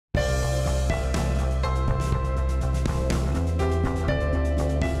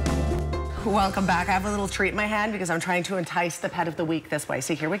Welcome back. I have a little treat in my hand because I'm trying to entice the pet of the week this way.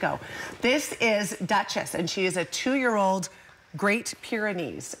 So here we go. This is Duchess, and she is a 2-year-old Great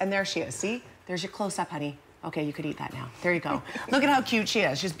Pyrenees. And there she is. See? There's your close-up, honey. Okay, you could eat that now. There you go. Look at how cute she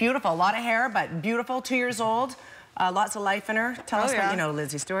is. She's beautiful. A lot of hair, but beautiful. 2 years old. Lots of life in her. Tell us what you know,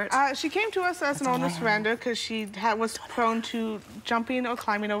 Lizzie Stewart. She came to us as an owner surrender because she was prone to jumping or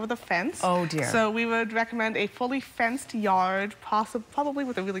climbing over the fence. Oh, dear. So we would recommend a fully fenced yard, probably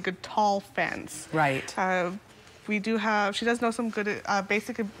with a really good tall fence. Right. We do have, she does know some good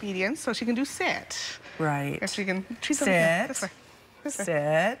basic obedience, so she can do sit. Right. If she can treat sit. This way.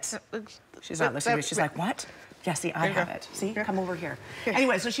 Sit. She's not listening. She's like, what? Yeah, see, I have it. See, come over here.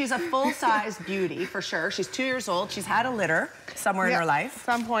 Anyway, so she's a full-size beauty for sure. She's 2 years old. She's had a litter somewhere in her life. At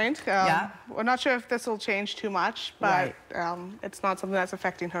some point. We're not sure if this will change too much, but it's not something that's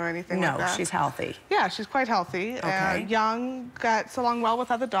affecting her or anything like that. No, she's healthy. Yeah, she's quite healthy. Okay. Young, gets along well with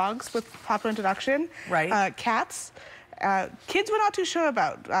other dogs with proper introduction. Right. Cats. Kids we're not too sure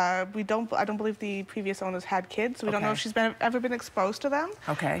about. I don't believe the previous owners had kids, so we don't know if she's ever been exposed to them.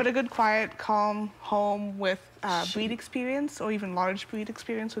 Okay. But a good, quiet, calm home with breed experience or even large breed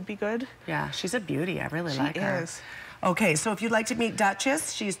experience would be good. Yeah, she's a beauty. I really like her. She is. Okay, so if you'd like to meet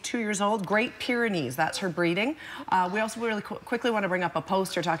Duchess, she's 2 years old, Great Pyrenees, that's her breeding. We also really quickly want to bring up a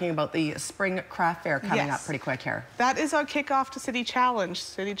poster talking about the Spring Craft Fair coming up pretty quick here. That is our kickoff to City Challenge.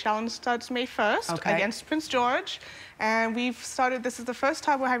 City Challenge starts May 1st against Prince George. And we've started, this is the first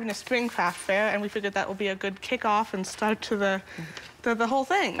time we're having a Spring Craft Fair, and we figured that will be a good kickoff and start to the whole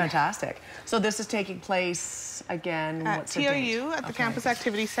thing. Fantastic. So this is taking place again, what's the date? TRU at the Campus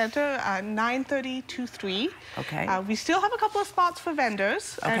Activity Center, 9:30 to 3. Okay. We still have a couple of spots for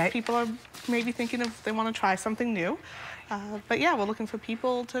vendors. If people are maybe thinking if they want to try something new. But yeah, we're looking for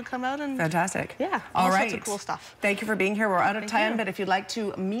people to come out and... Fantastic. Yeah, all sorts of cool stuff. Thank you for being here. We're out of time, but if you'd like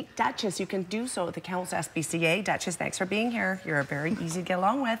to meet Duchess, you can do so at the Kamloops SPCA. Duchess, thanks for being here. You're very easy to get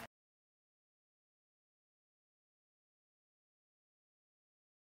along with.